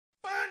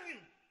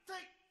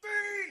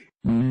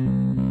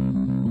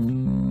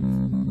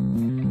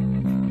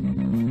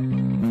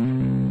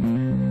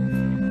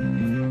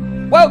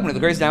welcome to the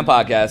Crazy Town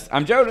Podcast.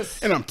 I'm Jonas.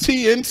 And I'm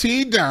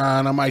TNT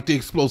Don. I'm Mike the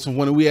Explosive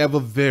One, and we have a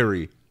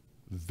very,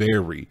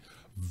 very,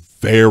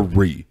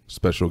 very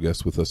special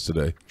guest with us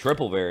today.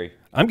 Triple very.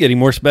 I'm getting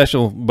more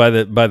special by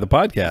the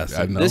podcast.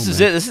 I know, This is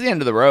it. This is the end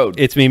of the road.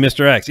 It's me,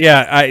 Mr. X.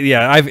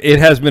 It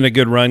has been a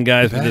good run,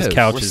 guys. But this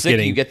couch We're is sick.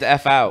 getting. You get the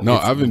F out. No,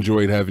 I've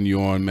enjoyed having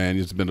you on, man.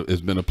 It's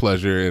been a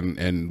pleasure,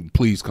 and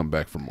please come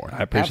back for more.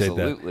 I appreciate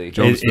Absolutely. that.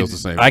 Jonas feels the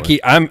same I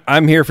way.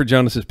 I'm here for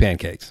Jonas's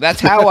pancakes. That's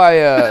how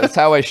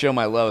I show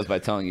my love, is by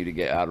telling you to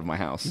get out of my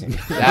house.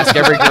 Ask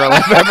every girl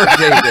I've ever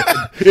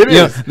dated. It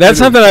is. That's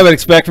something I would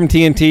expect from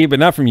TNT, but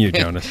not from you,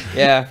 Jonas.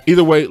 Yeah.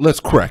 Either way, let's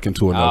crack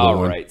into another one.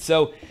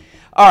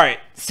 All right.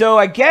 So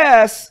I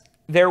guess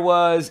there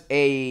was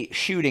a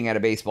shooting at a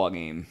baseball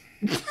game.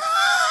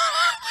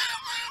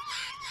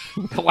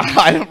 Wow,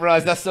 I didn't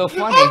realize that's so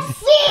funny. I'm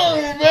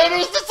sorry, man. It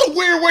was just a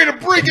weird way to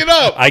bring it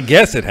up. I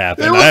guess it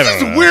happened. It was I just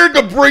don't know. weird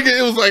to bring it.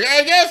 It was like,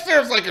 I guess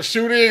there's like a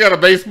shooting at a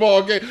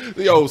baseball game.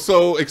 Yo,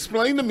 so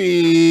explain to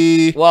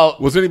me. Well-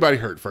 was anybody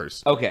hurt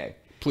first? Okay.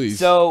 Please.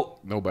 So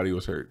Nobody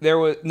was hurt.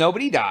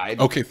 nobody died.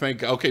 Okay, thank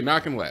God. Okay, now I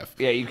can laugh.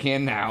 Yeah, you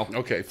can now.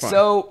 Okay, fine.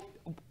 So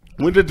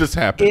When did this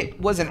happen? it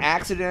was an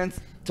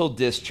accidental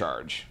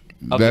discharge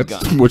of the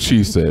That's gun. what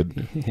she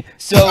said.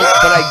 So, but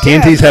I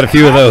TNT's guess had a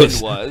few what of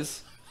those. happened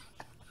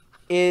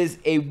is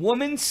a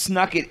woman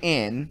snuck it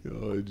in.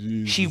 Oh,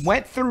 Jesus. She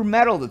went through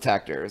metal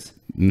detectors,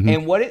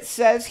 and what it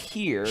says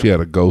here, She had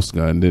a ghost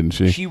gun, didn't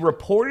she? she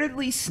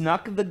reportedly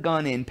snuck the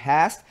gun in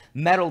past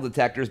metal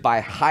detectors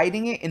by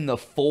hiding it in the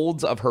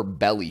folds of her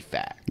belly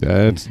fat.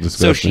 That's So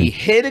disgusting. she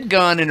hid a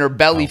gun in her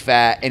belly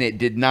fat, and it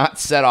did not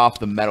set off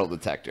the metal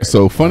detector.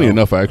 So funny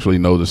enough, I actually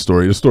know the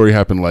story. The story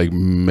happened like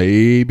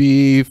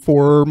maybe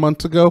 4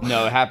 months ago.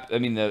 No, it happened. I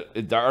mean,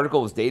 the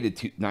article was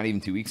dated not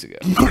even 2 weeks ago.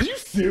 Are you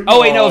serious?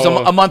 Oh wait, no, it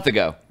was a month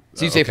ago.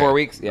 So you say Okay. 4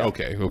 weeks? Yeah.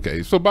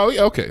 Okay. So about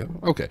okay.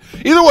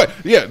 Either way,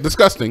 yeah,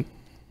 disgusting.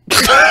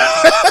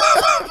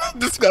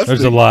 Disgusting.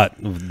 There's a lot.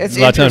 It's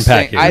a lot to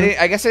unpack interesting. here.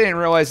 I guess I didn't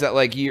realize that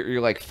like you're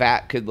like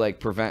fat could like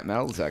prevent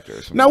metal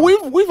detectors. Now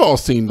we've all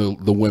seen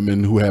the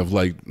women who have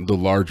like the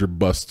larger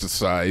bust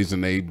size,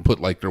 and they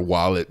put like their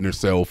wallet and their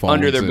cell phone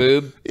Under their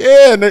boob?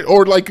 Yeah, and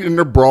or like in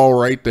their bra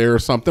right there or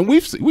something.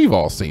 We've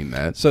all seen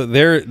that. So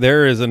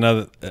there is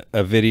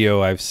a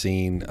video I've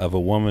seen of a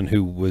woman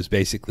who was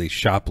basically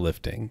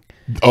shoplifting.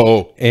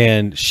 Oh,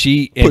 And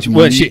she Put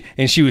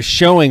was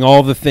showing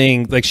all the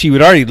things, like she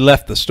had already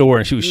left the store,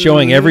 and she was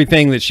showing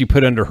everything that she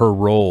put under her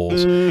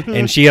rolls,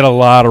 and she had a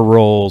lot of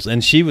rolls,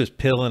 and she was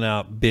pilling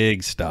out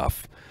big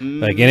stuff.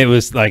 Like, and it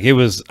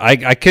was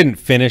I couldn't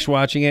finish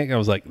watching it. I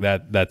was like,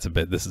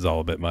 this is all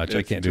a bit much. I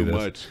It's can't do too this.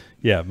 much.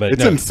 Yeah, but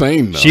It's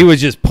insane, though. She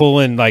was just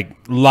pulling like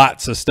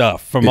lots of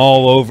stuff from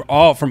all over,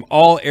 from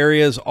all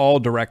areas, all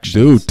directions.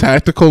 Dude,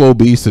 tactical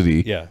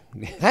obesity. Yeah.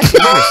 That's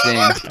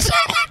interesting.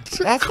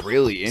 That's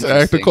really interesting.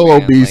 Tactical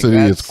man. obesity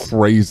Like, is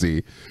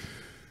crazy.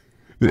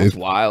 that's It's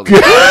wild.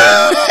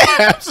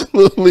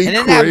 absolutely And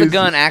then crazy. have the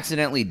gun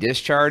accidentally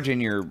discharge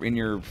in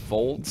your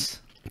folds.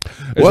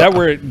 Is What? that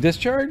where it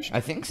discharged?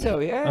 I think so.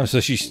 Yeah. Oh, so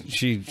she shot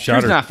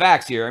There's her, not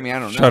facts here. I mean, I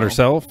don't know. shot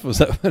herself. Was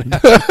that what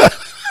happened?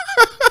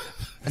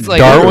 It's like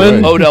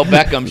Darwin? Odell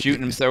Beckham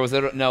shooting himself. Was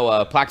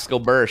it Plaxico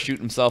Burr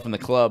shooting himself in the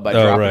club by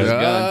dropping right. his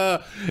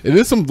gun? It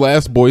is some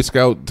last Boy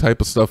Scout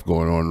type of stuff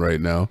going on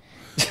right now.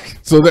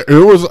 So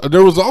there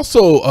was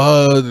also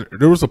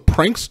there was a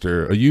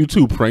prankster, a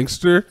YouTube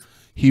prankster.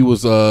 He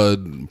was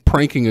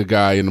pranking a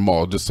guy in the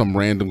mall. Just some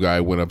random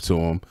guy went up to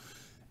him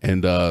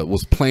and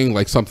was playing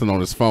like something on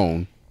his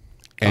phone.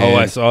 And Oh,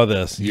 I saw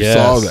this. You Yes.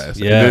 saw that.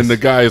 Yes. And then the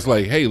guy is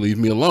like, "Hey, leave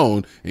me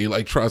alone." And he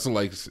like tries to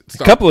like stop.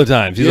 A couple of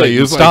times. He's Yeah, like,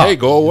 he was like, stop. "Hey,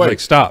 go He's away." like,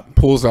 stop.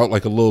 Pulls out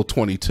like a little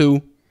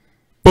 22.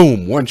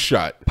 Boom, one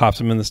shot. Pops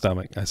him in the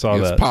stomach. I saw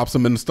Just that. pops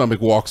him in the stomach,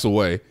 walks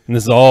away. And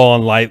this is all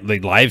on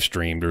live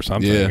streamed or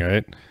something, Yeah.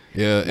 right?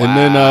 Yeah, and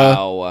then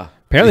Wow.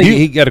 Apparently He-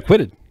 he got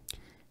acquitted.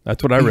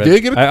 That's what I read.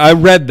 did get I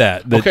read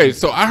that. okay,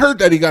 so I heard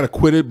that he got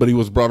acquitted, but he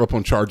was brought up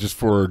on charges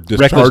for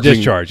discharging. Reckless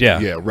discharge, yeah.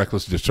 Yeah,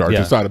 reckless discharge Yeah.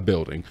 inside a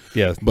building.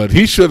 Yeah. But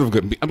he should have.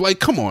 I'm like,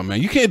 come on, man.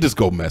 You can't just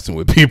go messing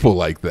with people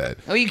like that.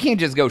 Oh, you can't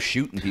just go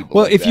shooting people.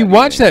 Well, like if that, you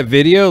watch either. that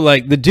video,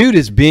 like the dude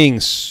is being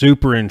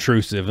super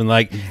intrusive and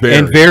like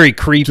Very. very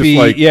creepy.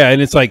 Just like, yeah,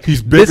 and it's like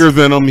He's bigger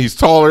than him. He's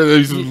taller.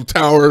 He's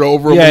towered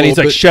over him. Yeah, a and he's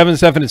little like bit. shoving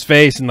stuff in his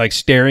face and like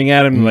staring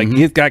at him. Like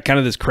he's got kind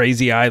of this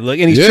crazy eye look,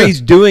 and Yeah. he's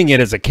doing it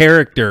as a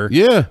character.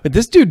 Yeah. but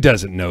this dude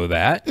doesn't know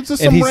that. It's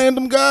just And some he's-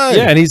 random guy.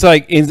 Yeah, and he's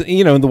like,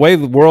 the way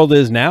the world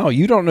is now,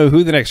 you don't know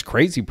who the next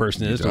crazy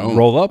person is to don't.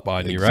 roll up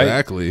on you, right?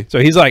 Exactly. So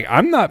he's like,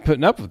 I'm not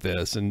putting up with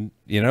this, and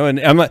and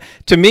I'm like,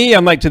 to me,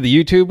 I'm like to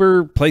the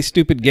YouTuber, play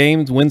stupid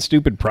games, win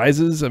stupid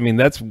prizes. I mean,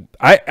 that's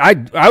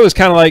I was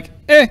kind of like,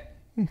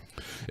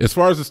 As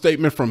far as the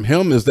statement from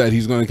him is that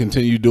he's going to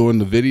continue doing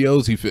the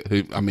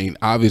videos. I mean,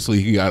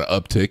 obviously he got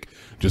an uptick,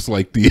 just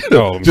like the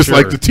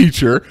like the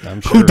teacher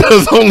who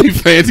does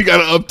OnlyFans. He got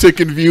an uptick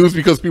in views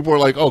because people are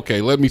like,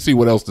 okay, let me see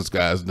what else this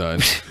guy's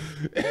done.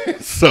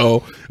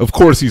 So of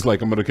course he's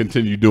like, I'm going to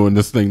continue doing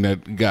this thing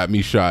that got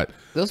me shot.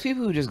 Those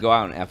people who just go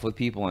out and F with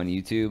people on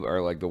YouTube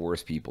are like the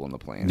worst people on the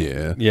planet.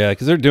 Yeah, yeah,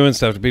 because they're doing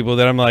stuff to people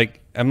that I'm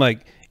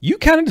like, you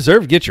kind of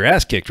deserve to get your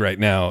ass kicked right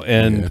now,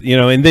 and you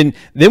know, and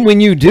then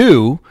when you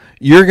do,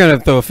 you're gonna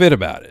throw a fit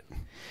about it.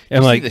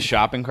 And like see the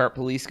shopping cart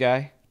police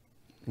guy.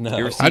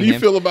 No. How do you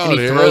feel about and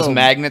it? He throws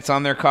magnets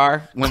on their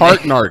car. Cart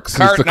narcs.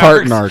 It's the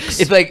cart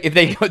narcs. It's like if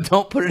they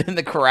don't put it in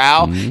the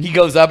corral, he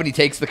goes up and he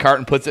takes the cart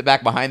and puts it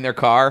back behind their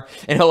car,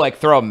 and he'll like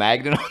throw a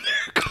magnet on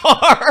their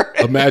car.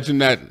 Imagine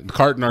that.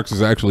 Cart narcs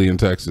is actually in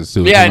Texas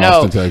too. Yeah, I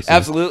know. Austin, Texas.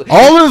 Absolutely.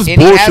 All this and he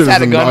bullshit has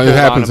had a gun it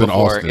happens in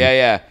Austin.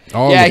 Yeah.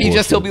 All yeah,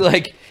 the he'll be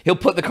like, he'll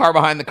put the car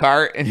behind the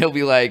cart, and he'll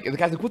be like, and the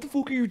guy's like, "What the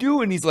fuck are you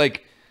doing?" He's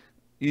like,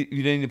 "You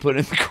didn't need to put it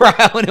in the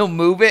corral," and he'll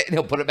move it, and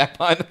he'll put it back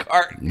behind the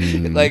cart.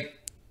 Like,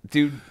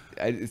 dude.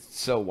 It's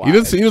so wild.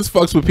 He just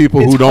fucks with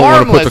people who don't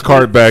want to put the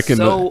cart back in.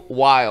 So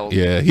wild.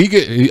 Yeah,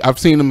 I've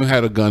seen him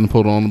had a gun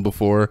put on him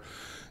before.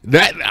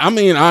 That, I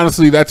mean,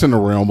 honestly, that's in the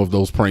realm of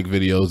those prank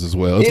videos as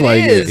well. It's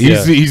like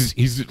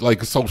he's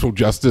like social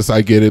justice.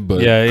 I get it,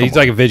 but yeah, he's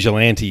like a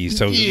vigilante.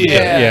 So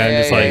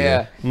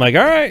I'm like,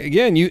 all right,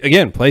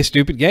 again, play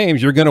stupid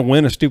games. You're gonna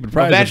win a stupid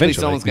prize. Eventually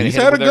someone's gonna. He's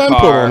had a gun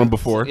put on him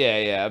before.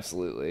 Yeah,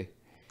 absolutely.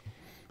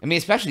 I mean,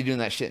 especially doing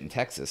that shit in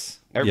Texas.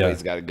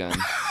 Everybody's got a gun.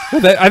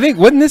 Well, I think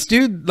wasn't this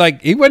dude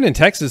like he wasn't in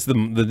Texas? The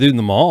dude in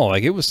the mall,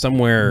 like it was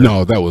somewhere.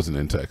 No, that wasn't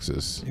in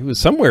Texas. It was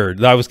somewhere.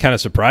 I was kind of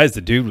surprised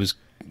the dude was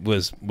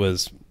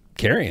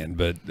carrying,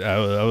 but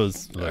I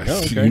was like, oh,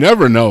 okay. You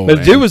never know.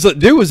 But he was a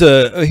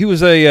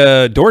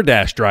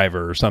DoorDash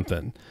driver or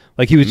something.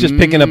 Like he was just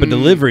picking up a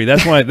delivery.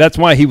 That's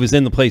why he was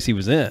in the place he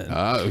was in.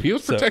 He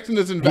was protecting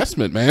his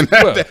investment, man.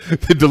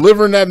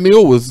 Delivering that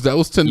meal was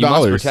 $10. You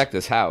must protect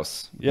this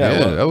house.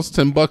 Yeah, that was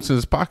 $10 in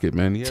his pocket,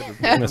 man.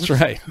 That's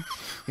right.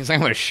 He's like,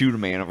 I'm going to shoot a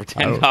man over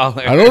 $10.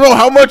 I don't know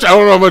how much. I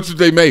don't know how much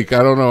they make.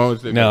 I don't know how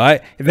much they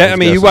make. I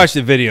mean, you watched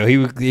the video.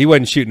 He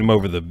wasn't shooting him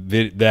over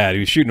that. He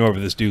was shooting over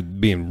this dude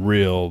being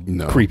real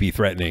creepy,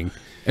 threatening.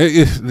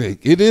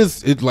 It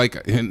is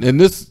like, and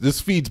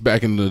this feeds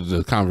back into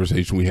the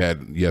conversation we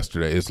had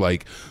yesterday. It's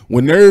like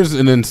when there's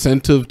an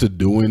incentive to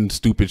doing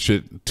stupid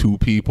shit to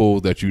people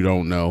that you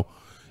don't know,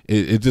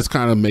 it just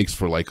kind of makes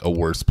for like a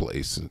worse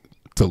place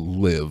to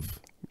live.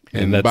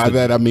 And by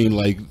that I mean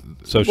like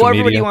social media.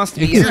 Everybody wants to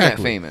be internet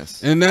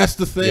famous, and that's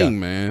the thing,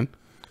 man.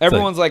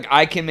 Everyone's like,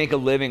 I can make a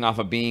living off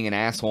of being an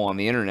asshole on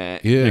the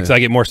internet. Yeah, because I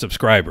get more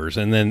subscribers,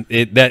 and then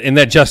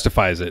that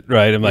justifies it,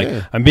 right? I'm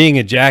like, I'm being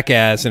a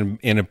jackass and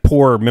a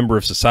poor member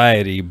of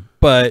society,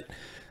 but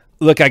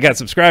look, I got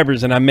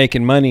subscribers, and I'm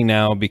making money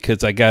now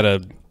because I got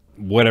a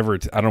whatever. I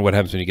don't know what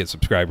happens when you get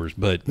subscribers,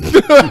 but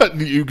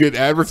you get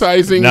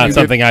advertising. Not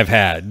something I've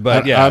had,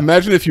 but I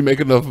imagine if you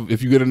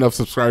get enough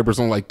subscribers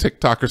on like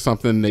TikTok or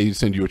something, they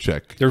send you a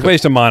check. There's ways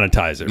to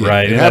monetize it,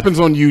 right? It happens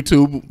on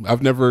YouTube.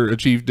 I've never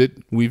achieved it.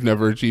 We've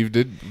never achieved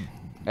it.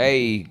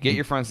 Hey, get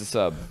your friends to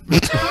sub.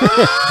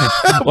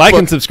 Like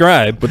and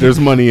subscribe. But there's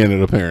money in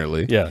it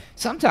apparently. Yeah.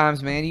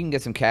 Sometimes, man, you can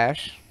get some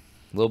cash,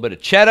 a little bit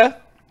of cheddar.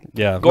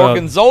 Yeah,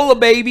 Gorgonzola,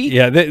 baby.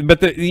 Yeah,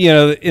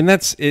 and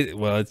that's it.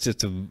 Well, it's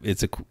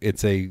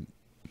a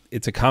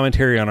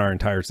commentary on our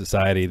entire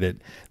society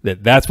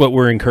that's what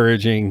we're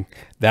encouraging.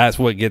 That's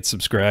what gets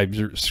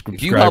subscribers.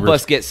 If you help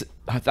us get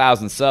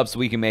 1,000 subs so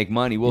we can make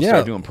money, we'll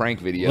start doing prank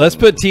videos. Let's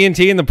put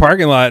TNT in the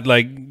parking lot,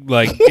 like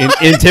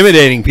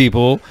intimidating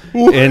people,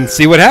 and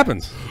see what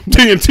happens.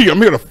 TNT, I'm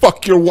here to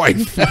fuck your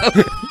wife.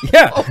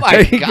 Yeah. Oh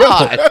my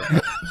God.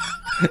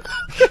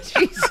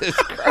 Jesus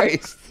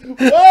Christ.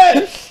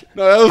 What?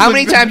 No, how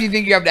many times do you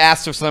think you have to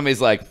ask if somebody's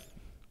like,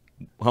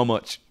 how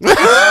much?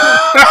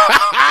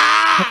 I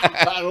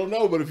don't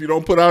know, but if you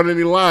don't put out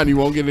any line, you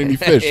won't get any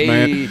fish,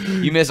 man.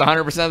 You miss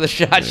 100% of the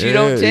shots you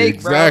don't take,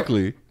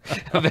 exactly. Bro.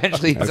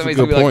 Eventually, somebody's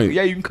going to be like,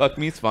 yeah, you can cuck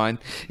me, it's fine.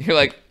 You're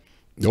like,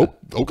 nope,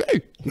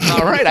 okay.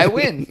 All right, I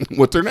win.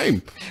 What's her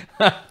name?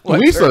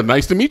 Lisa.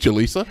 Nice to meet you,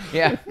 Lisa.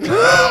 Yeah.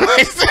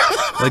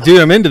 Like,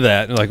 dude, I'm into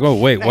that. And like, oh,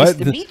 wait, nice what?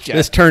 To meet you.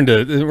 This turned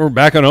to, we're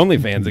back on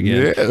OnlyFans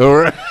again. Yeah, all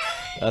right.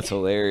 That's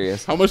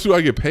hilarious. How much do I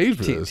get paid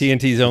for this?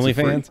 TNT's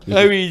OnlyFans?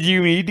 I mean,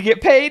 you need to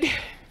get paid?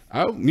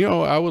 I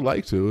would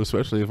like to,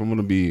 especially if I'm going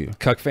to be...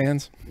 Cuck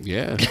fans?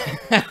 Yeah.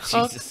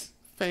 Jesus.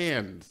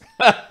 Fans.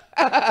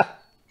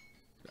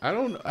 I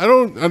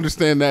don't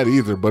understand that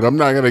either, but I'm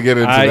not going to get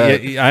into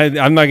that.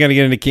 I'm not going to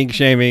get into kink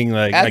shaming.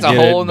 Like that's a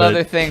whole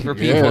nother thing for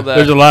people.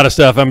 There's a lot of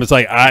stuff. I'm just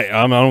like,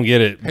 I don't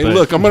get it. Hey,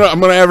 look, I'm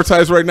gonna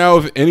advertise right now.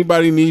 If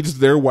anybody needs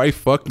their wife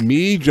fucked,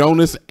 me,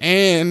 Jonas,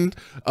 and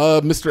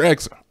Mr.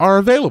 X are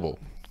available.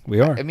 We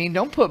are. I mean,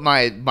 don't put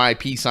my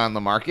piece on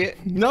the market.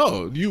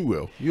 No, you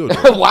will. You'll do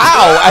it.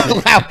 Wow.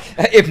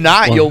 If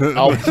not,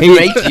 I'll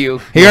rate you.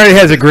 He already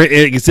has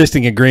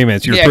existing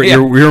agreements.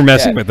 You're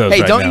messing with those.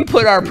 Hey, right don't now. you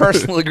put our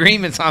personal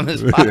agreements on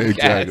this podcast?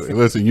 Exactly.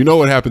 Listen, you know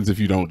what happens if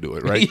you don't do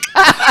it, right?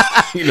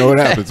 You know what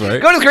happens,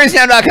 right? Go to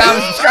crazytown.com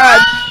and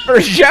subscribe for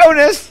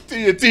Jonas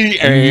TNT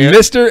and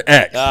Mr.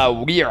 X.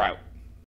 We are out.